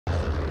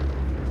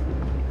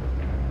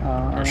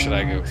Or should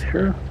I go?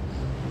 Sure.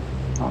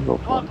 I'll go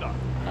for it.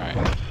 Alright.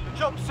 The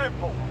job's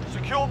simple.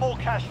 Secure more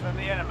cash than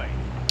the enemy.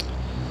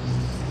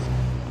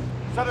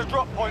 Set a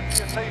drop point for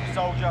your team,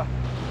 soldier.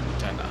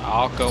 Then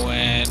I'll go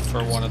in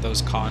for one of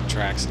those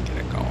contracts and get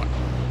it going.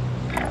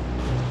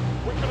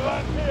 We can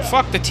land here.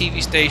 Fuck the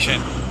TV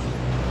station.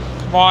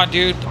 Come on,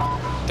 dude.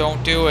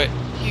 Don't do it.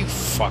 You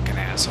fucking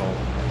asshole.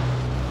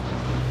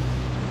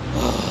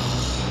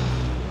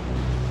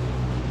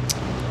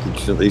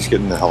 Did you at least get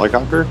in the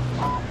helicopter?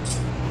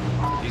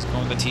 He's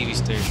going to the TV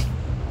station.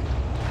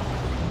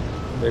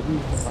 Maybe.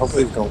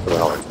 Hopefully he's going for the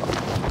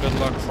helicopter. Good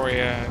luck for you.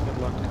 Good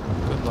luck.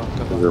 Good luck.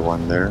 Good Is luck. there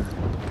one there?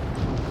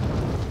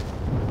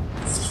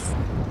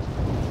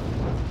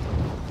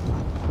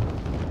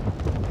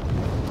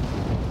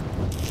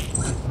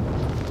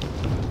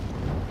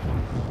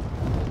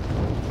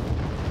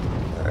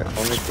 Alright,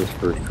 I'll make this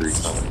first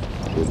recon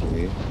with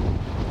me.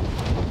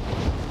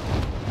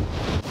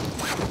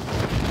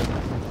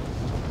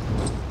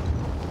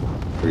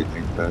 What do you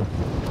think, Ben?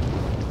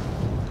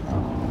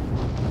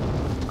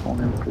 Going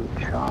in for the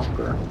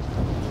chopper.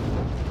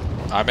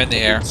 I'm in the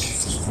air.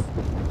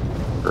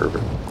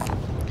 Perfect.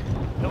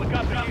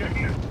 Helicopter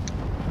here.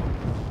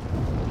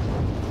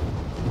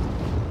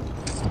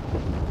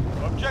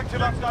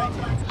 Objective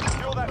updated.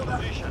 Secure that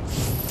position.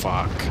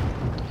 Fuck.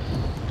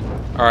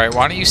 Alright,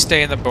 why don't you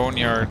stay in the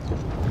boneyard?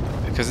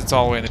 Because it's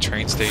all the way in the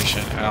train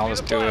station, and I'll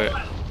just do it.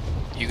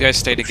 You guys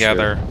stay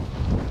together.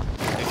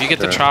 If you get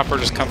the chopper,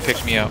 just come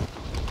pick me up.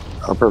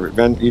 Oh, perfect.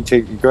 Ben, you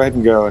go ahead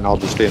and go, and I'll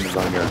just stay in the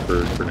boneyard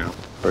for now.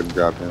 Go ahead and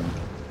grab him.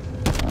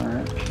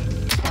 Alright.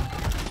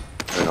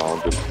 And I'll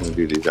just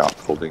do these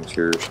outfoldings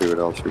here, see what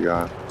else we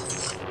got.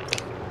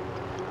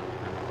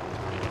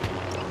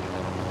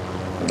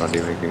 I'm not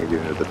even going to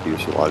get into the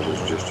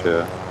fuselages just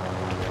yet.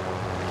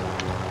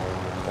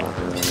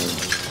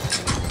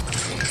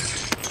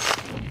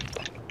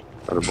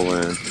 Got a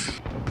balloon.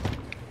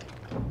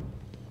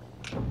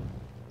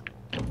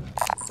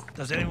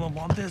 Does anyone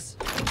want this?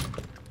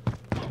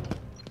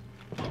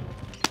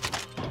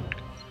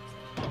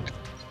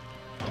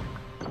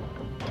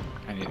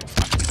 I need to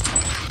find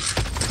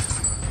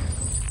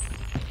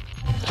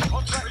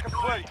Contract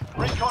complete.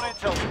 Recon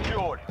intel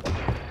secured.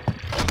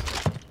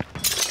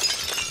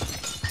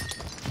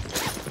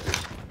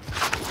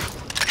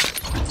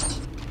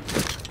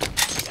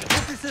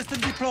 Multi-system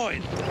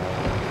deployed.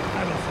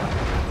 I will fly.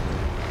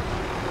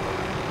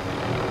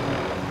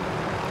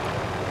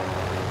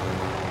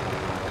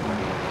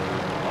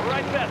 All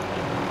right, then.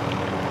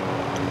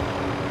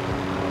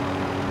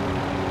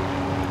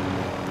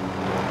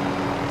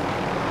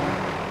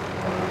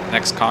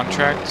 next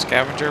contract,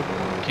 scavenger.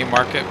 Can you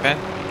mark it, Ben?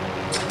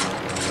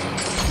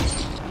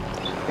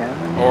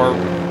 Or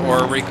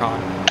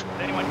recon.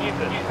 Anyone need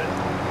this?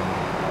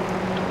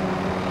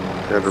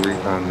 Got a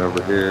recon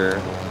over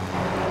here.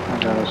 I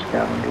got a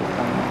scavenger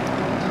coming.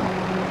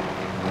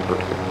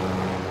 Perfect.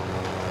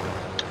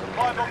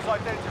 Supply box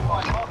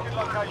identified. Marking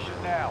location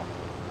now.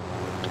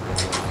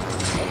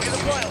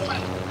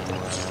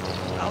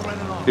 I'll run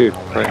along. Dude,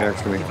 right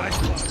next to me.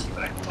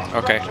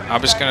 Okay,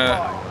 I'm just gonna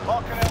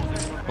Marking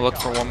LZ. look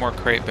for one more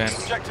crate, Ben.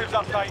 Objectives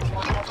updated.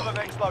 On to the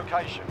next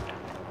location.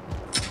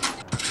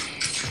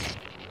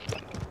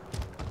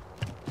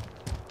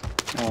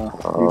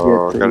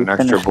 Oh, got an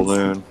extra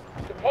balloon.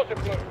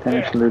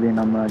 Finish looting.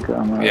 I'm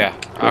gonna Yeah.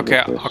 go Okay,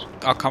 get this.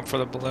 I'll come for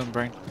the balloon,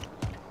 Brain.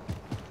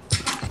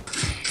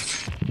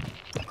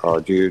 Oh,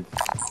 dude.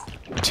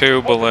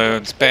 2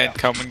 balloons. Ben,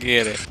 come and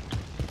get it.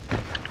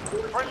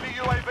 Friendly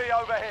UAV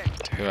overhead.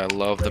 Dude, I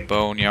love the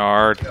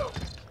boneyard.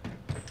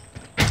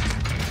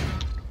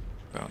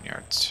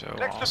 Boneyard's so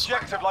Next awesome.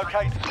 objective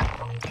located.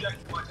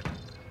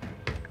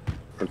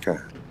 Okay.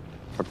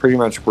 I pretty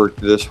much worked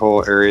this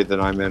whole area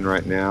that I'm in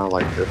right now,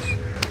 like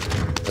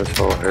this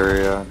whole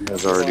area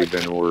has already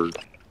been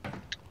worked.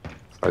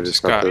 I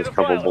just got those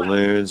couple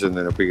balloons, and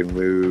then if we can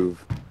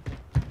move.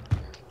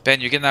 Ben,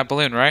 you're getting that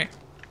balloon, right?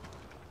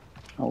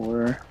 Oh,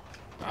 where?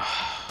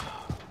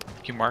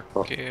 You mark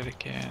it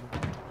again.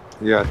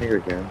 Yeah, I think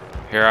I can.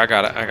 Here, I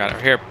got it. I got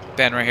it. Here,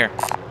 Ben, right here.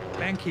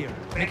 Bank here.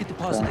 Make it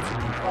deposit if you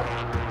need.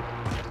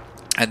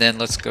 And then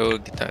let's go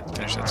get that,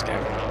 finish that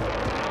scav.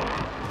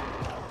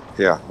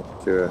 Yeah,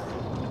 let's do it.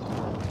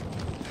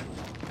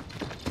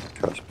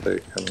 Trust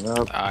plate coming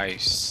up.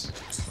 Nice.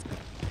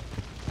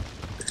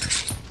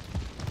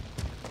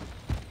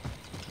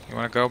 You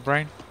want to go,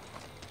 Brain?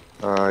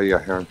 Yeah,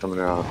 here I'm coming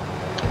out.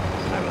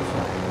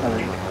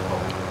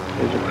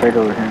 There's a crate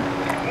over here.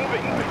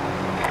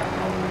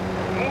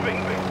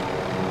 Moving.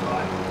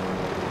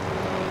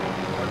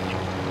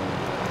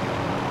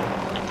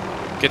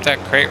 Get that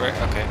crate right.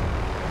 Okay.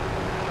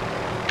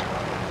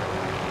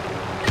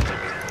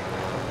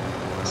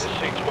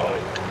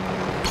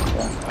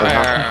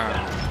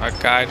 That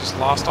guy just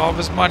lost all of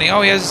his money.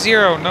 Oh, he has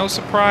 0. No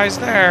surprise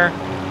there.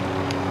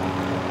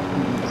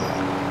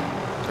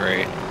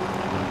 Great.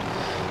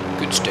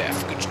 Good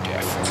stuff. Good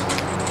stuff.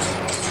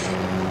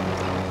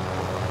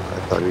 I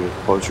thought he was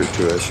closer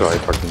to it, so I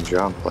fucking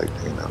jumped. Like,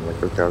 you know, I'm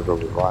like, okay, I'll go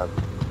revive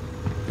him.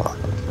 Fuck,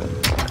 man.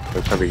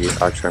 Let's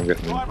Actually, I'm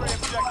getting Primary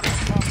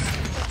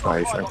objective.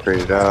 nice. I'm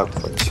created up.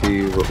 Let's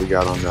see what we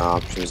got on the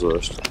options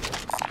list.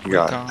 You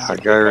got Recon.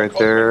 that guy right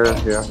there.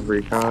 Yeah,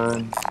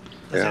 recon. Does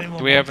Yeah. anyone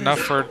Do we have want enough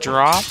this? for a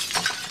drop?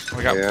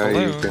 We got Yeah,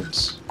 you can-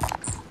 balloons.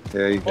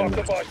 Yeah, you can.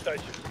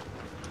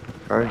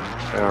 Alright.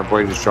 And our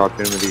boy just dropped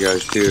in with you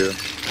guys too.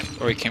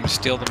 Or we came to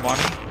steal the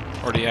money?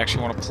 Or do you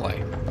actually want to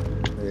play?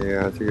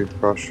 Yeah, that's a good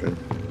question.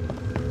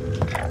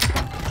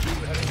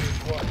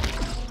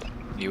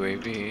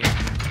 UAV.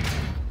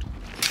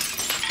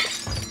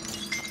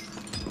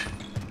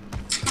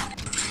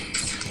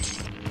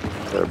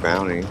 Is that a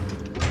bounty?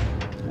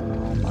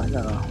 I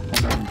got a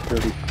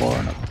 134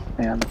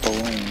 and a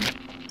balloon.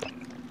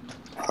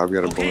 I've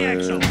got a Okay,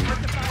 balloon.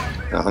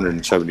 Axel.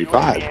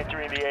 175.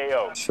 Entering the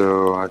AO.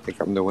 So I think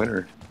I'm the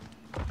winner.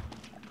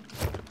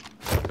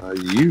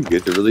 You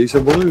get to release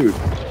a balloon.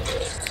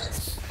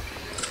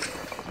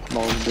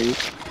 Mold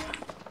beat.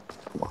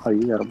 Oh,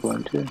 you got a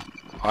balloon too.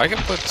 I can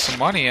put some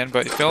money in,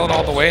 but fill it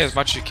all the way as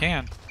much as you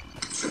can.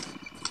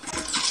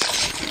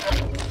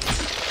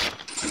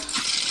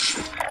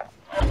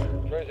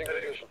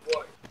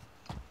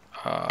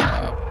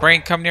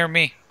 Brain, come near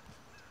me.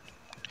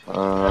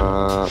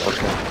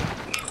 Okay.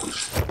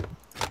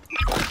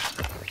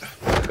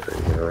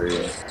 There you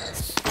go.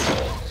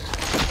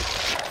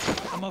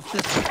 I'm off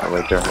this way. Oh,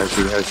 right there.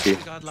 I see.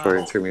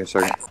 Sorry, it took me a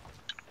second.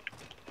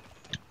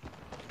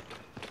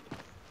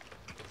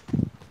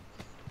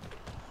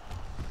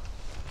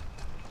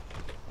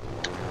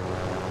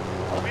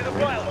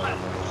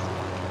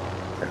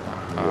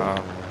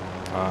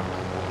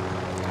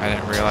 I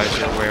didn't realize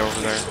you were way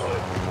over there.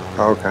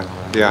 Oh, okay.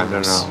 Yeah,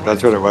 no.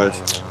 That's what it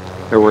was.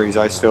 No worries.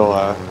 I still,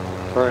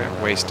 sorry.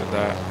 I wasted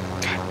that.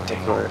 God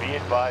dang. Sorry. Be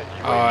advised,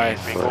 I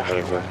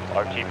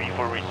RTB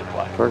for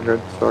resupply.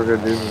 It's all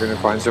good, dude. We're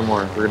gonna find some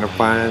more.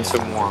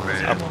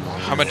 Man.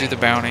 I'm gonna do the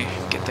bounty.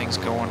 Get things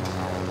going.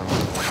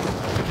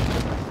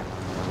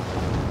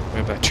 We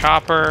have a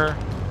chopper.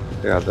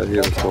 Yeah, that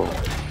is cool.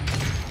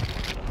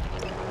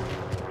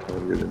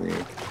 Sounds good to me.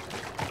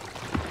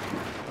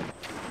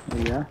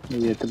 Yeah, you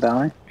get the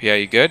bounty? Yeah,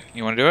 you good?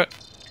 You want to do it?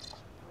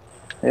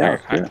 Yeah,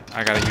 let's do it.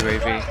 I got a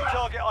UAV.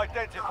 Target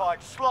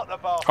identified. Slot the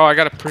bar. Oh, I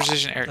got a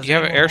precision air. Do you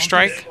have an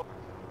airstrike?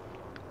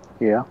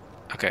 Yeah.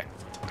 Okay,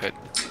 good.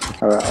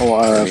 Alright,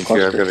 Thank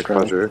you. I've got a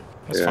cluster.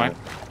 That's Yeah. fine.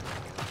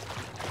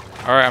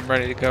 All right, I'm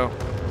ready to go.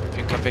 You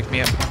can come pick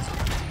me up.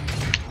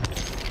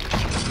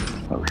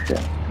 Oh shit.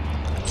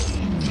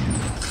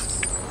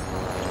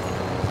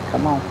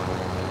 Come on.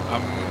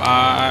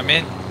 I'm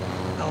in.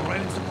 I'll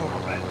right in support.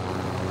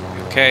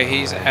 Okay,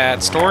 he's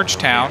at Storage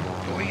Town.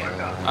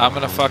 I'm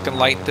gonna fucking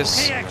light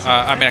this.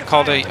 I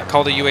called a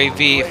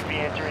UAV. UAV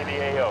entering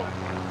the AO.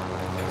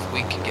 If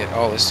we can get.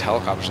 Oh, this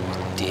helicopter's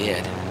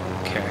dead.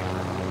 Okay.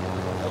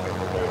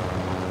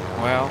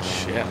 Well,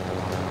 shit.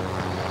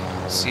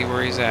 Let's see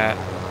where he's at.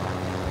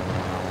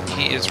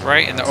 He is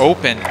right in the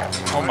open.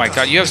 Oh my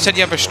god! You said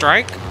you have a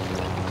strike?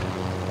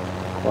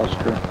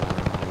 Cluster.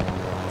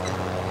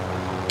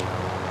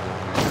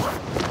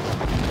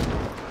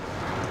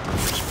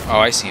 Oh,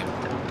 I see him.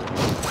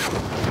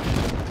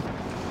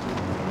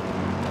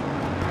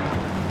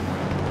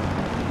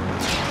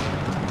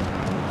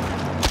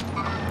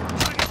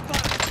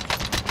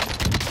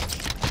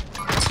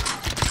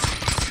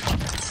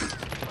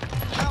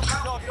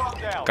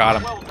 Got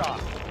him. Well done.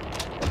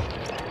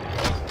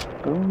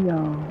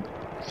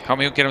 Booyah. Help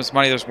me get him his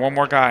money. There's one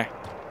more guy.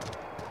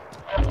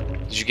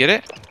 Did you get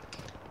it?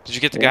 Did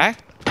you get the Yeah.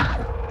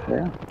 guy?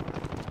 Yeah.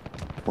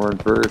 We're in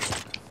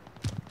first.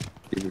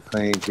 Keep it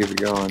clean. Keep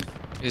it going.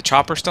 Is the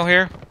chopper still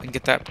here? We can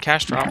get that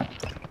cash drop.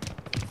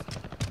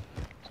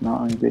 It's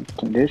not in good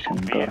condition,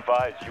 Be but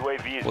advised,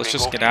 UAV is Let's bingo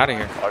just get out of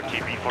here.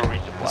 RTB for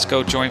resupply. Let's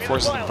go join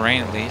forces with the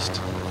brain at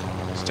least.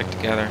 Stick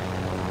together.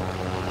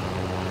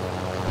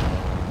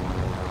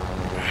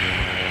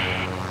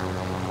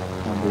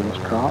 I'll do this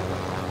drop.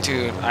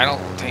 Dude, I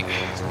don't think...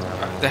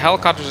 The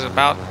helicopter's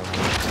about...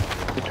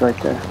 It's right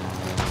there.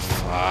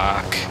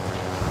 Fuck. Oh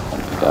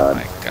Oh god.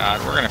 my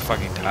god, we're gonna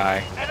fucking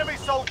die. Enemy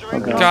soldier Oh,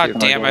 in God. God See if I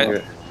damn can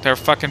it. They're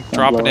fucking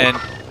dropping blow in.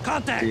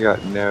 Contact. You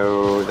got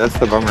no. That's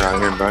the bummer out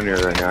here in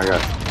Bunya right now. I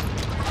got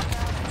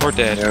We're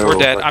dead. no We're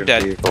dead. I'm fucking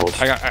dead. vehicles.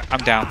 I'm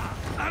down.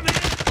 I'm in.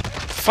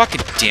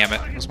 Fucking damn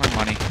it. Where's my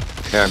money?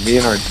 Yeah, me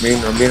and our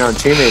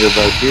teammate are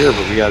both here,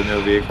 but we got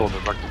no vehicle to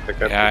fucking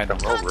pick up Yeah, I and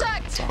come over.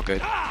 It's all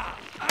good.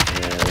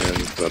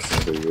 And that's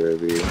another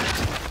UAV.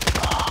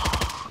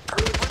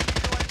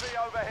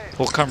 UAV overhead.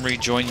 We'll come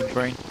rejoin you,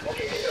 brain.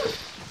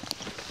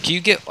 Can you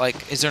get,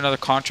 like, is there another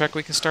contract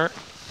we can start?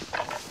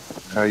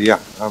 Yeah,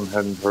 I'm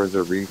heading towards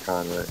a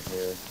recon right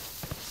here.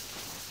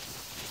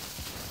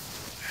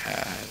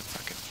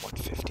 Fucking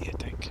 150, I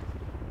think.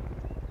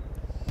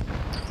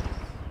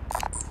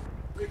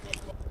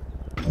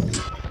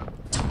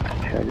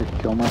 Should I just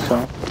kill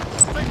myself?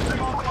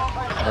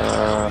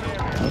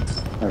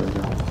 There we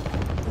go.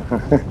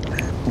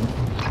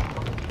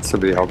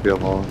 Somebody help you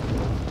along.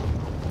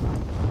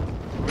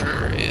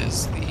 Where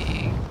is the...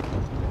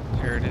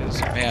 Here it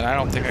is. Man, I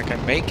don't think I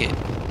can make it.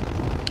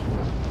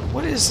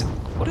 What is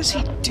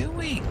he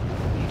doing?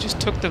 just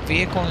took the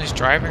vehicle and he's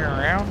driving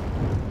around?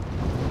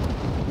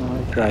 Oh,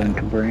 he's driving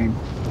to brain.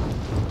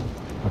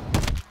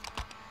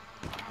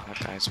 That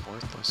guy's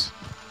worthless.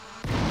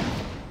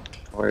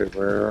 Wait,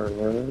 where are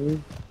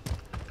we?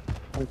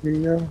 Where'd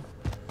he go?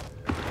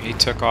 He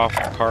took off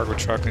the cargo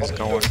truck and he's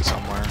going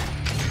somewhere.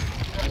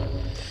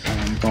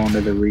 I'm going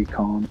to the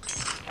recon.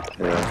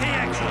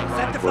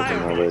 Yeah, I'm working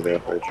my way there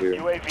by you.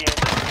 UAV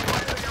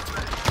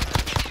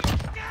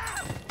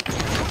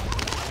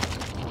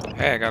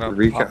Hey, I got a...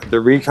 The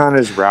recon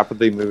is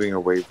rapidly moving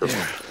away from me.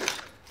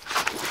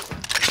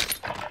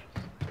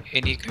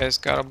 And you guys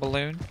got a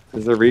balloon?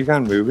 Is the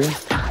recon moving?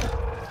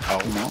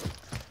 Oh no.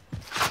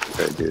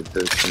 Okay, dude,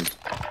 there's some...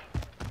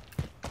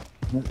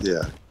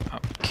 Yeah. I'm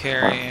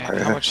carrying...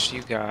 How much do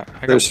you got?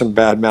 There's some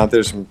bad mouth.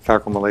 There's some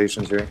Falcon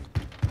Malaysians here.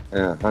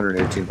 Yeah,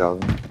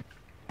 118,000.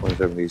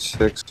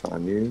 176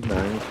 on you.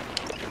 Nice.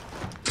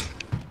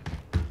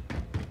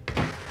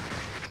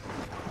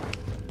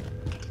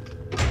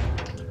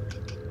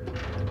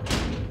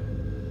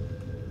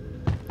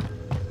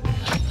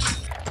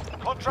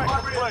 contract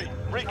complete.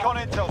 Recon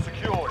intel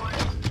secured.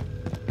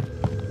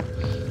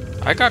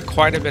 I got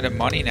quite a bit of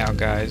money now,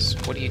 guys.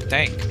 What do you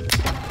think?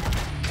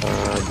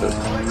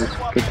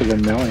 Let's get to the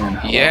million.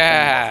 How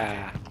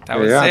Yeah! That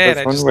was yeah, it. that's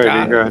I one just way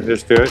got to go. it.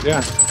 Just do it.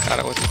 Yeah. Got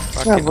it with the Yeah,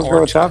 fucking we'll go with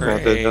orange that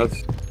crate.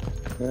 method.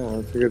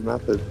 That's a good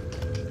method.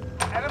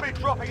 Enemy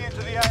dropping into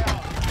the AR.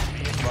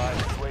 Be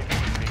advised, UAV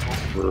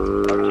vehicle.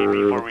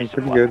 We're looking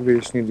pretty good. We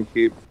just need to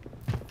keep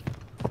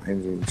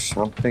finding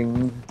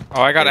something.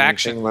 Oh, I got Anything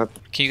action.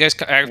 left. Can you guys...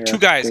 I have two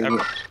guys.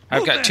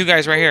 I've got two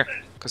guys right here.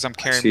 Because I'm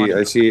carrying money.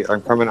 I see.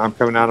 I'm coming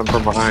at him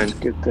from behind.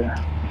 Get there.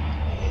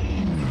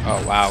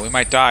 Oh, wow. We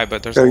might die,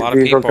 but there's a lot of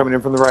Vehicle people. coming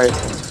in from the right.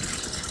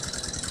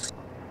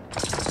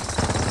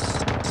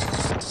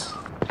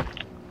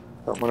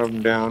 Got one of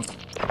them down.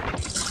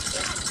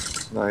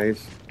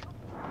 Nice.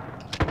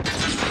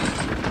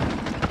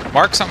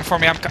 Mark something for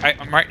me.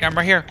 I'm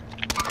right here.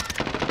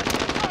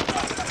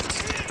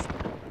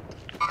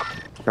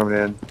 Coming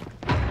in.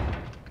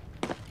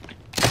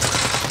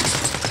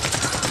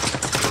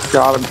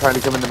 God, I'm trying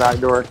to come in the back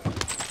door.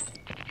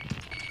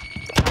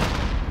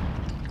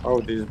 Oh,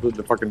 they just blew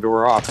the fucking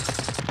door off.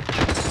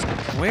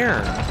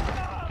 Where?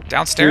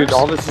 Downstairs? Dude,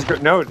 all this is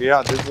good. No,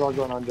 yeah, this is all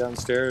going on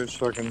downstairs.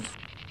 Fucking,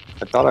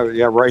 I thought I was,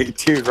 yeah, right,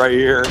 dude, right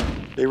here.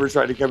 They were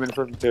trying to come in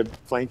to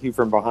flank you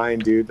from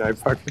behind, dude. I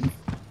fucking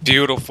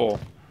Beautiful.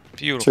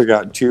 Beautiful. took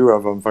out two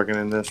of them fucking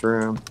in this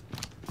room.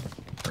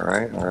 All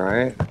right, all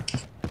right.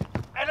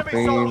 Enemy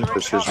Clean, soldier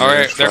precision. incoming. All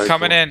right, they're Strike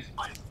coming one. in.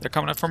 They're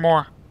coming in for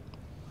more.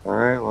 All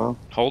right, well,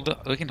 Hold it.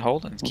 We can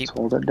hold it and keep. Let's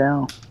hold it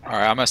down. All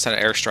right, I'm gonna send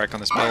an airstrike on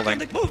this building.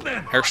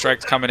 Movement.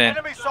 Airstrike's coming in.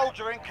 Enemy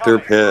soldier they're incoming.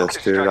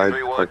 pissed, dude. I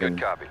fucking.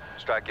 Copy.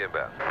 Strike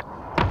inbound.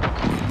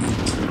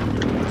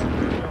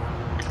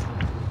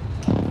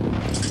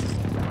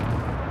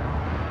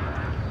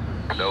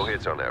 No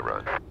hits on that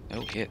run.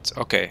 No hits.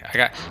 Okay, I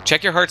got.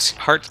 Check your heart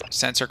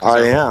sensor. 'cause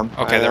I they're- am.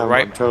 Okay, I they're am.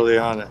 right. I'm totally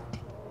on it.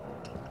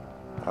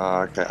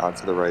 Okay, out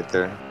to the right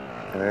there.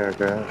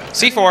 Okay, okay.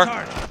 C4.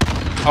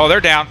 Oh,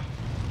 they're down.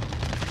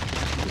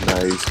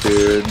 Nice,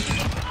 dude.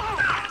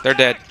 They're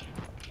dead.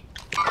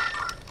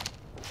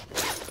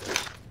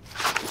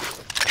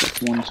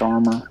 One's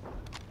armor.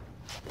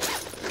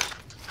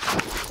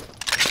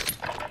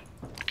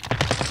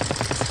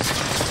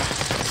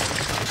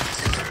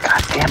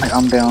 God damn it,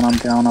 I'm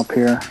down up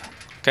here.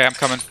 Okay, I'm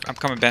coming. I'm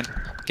coming, Ben.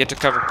 Get to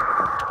cover.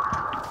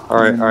 All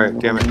right,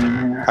 damn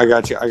it. I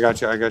got you. I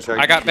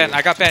got Ben.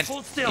 I got Ben.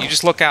 You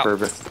just look out.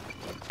 Perfect.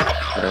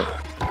 All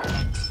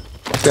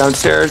right.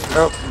 Downstairs.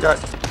 Oh, got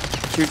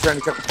three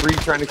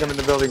trying to come in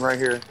the building right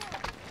here.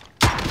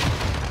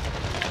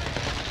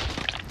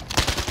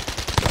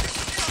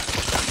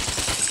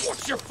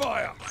 Watch your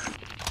fire.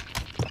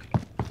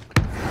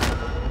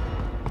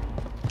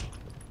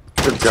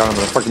 Good job. I'm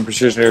gonna fucking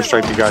precision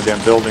airstrike the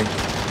goddamn building.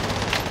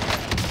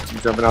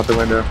 I'm jumping out the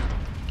window.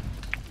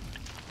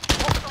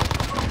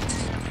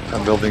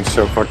 That building's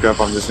so fucked up,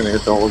 I'm just gonna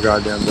hit the whole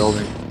goddamn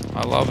building.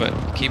 I love it.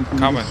 Keep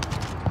coming.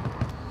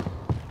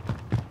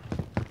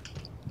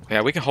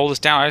 Yeah, we can hold this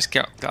down. I just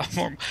got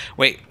more.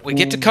 Wait, we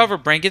get to cover,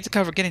 Brain. Get to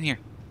cover. Get in here.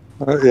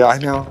 Yeah, I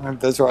know.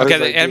 That's what Okay, I was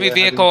the like, enemy yeah,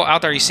 vehicle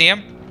out there. You see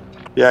him?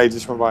 Yeah, he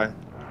just went by.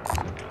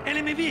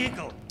 Enemy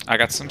vehicle. I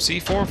got some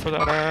C4 for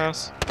that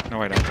ass.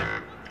 No, I don't.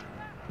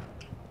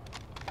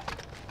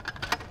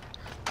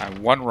 I have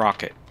one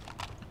rocket.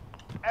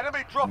 Enemy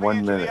dropping 1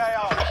 into minute. the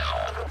AR.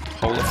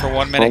 Hold it for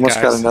 1 minute, Almost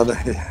guys. got another.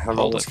 I've Hold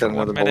almost it for got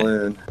 1 another minute.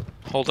 balloon.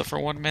 Hold it for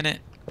 1 minute.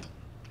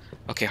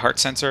 Okay, heart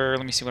sensor.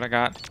 Let me see what I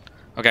got.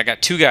 Okay, I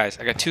got two guys.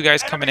 I got two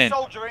guys coming Enemy in.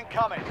 soldier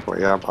incoming. Well,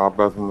 yeah, both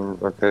of them.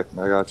 Okay,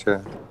 I got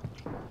you.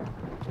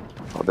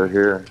 Oh, they're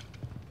here.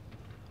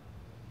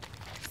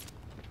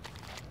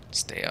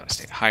 Stay up.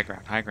 Stay high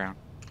ground. High ground.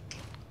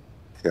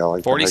 Yeah, I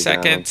like 40 the high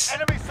ground. seconds.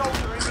 Enemy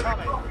soldier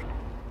incoming.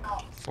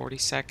 40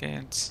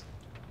 seconds.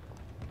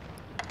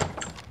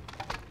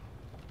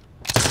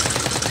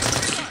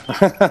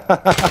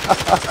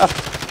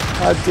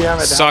 God damn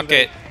it. Suck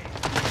it.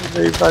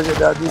 They fucking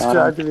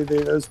distracted me.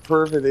 That was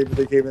perfect.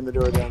 They came in the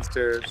door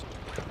downstairs.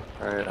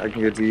 Alright, I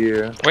can get to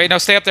you. Wait, no,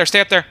 stay up there, stay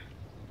up there.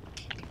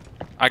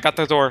 I got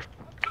the door.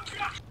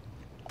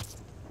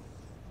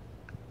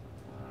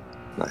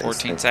 Nice.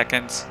 14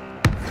 seconds.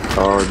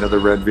 Oh, another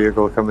red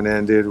vehicle coming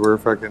in, dude. We're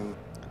fucking...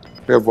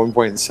 We have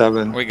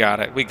 1.7. We got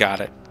it. We got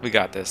it. We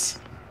got this.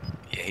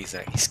 Yeah, he's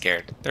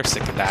scared. They're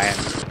sick of dying.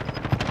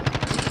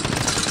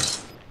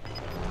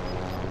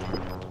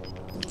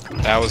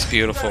 That was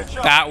beautiful.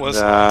 That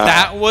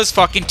was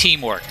fucking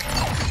teamwork.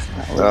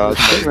 That's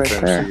how you right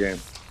finish there. the game.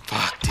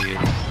 Fuck, dude.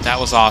 That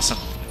was awesome.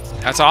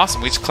 That's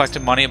awesome. We just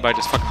collected money by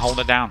just fucking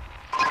holding it down.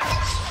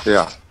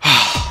 Yeah.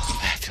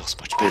 That feels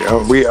much better.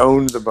 We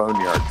owned the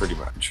boneyard pretty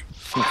much.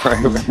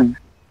 Right?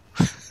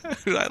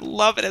 I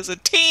love it as a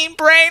team,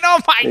 Brain. Oh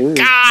my Dude.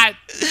 god.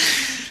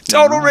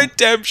 Total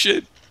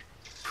redemption.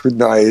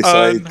 Nice.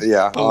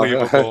 Yeah.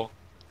 Unbelievable.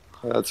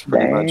 That's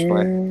pretty much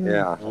my...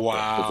 Yeah.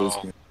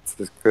 Wow. It's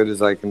as good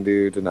as I can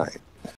do tonight.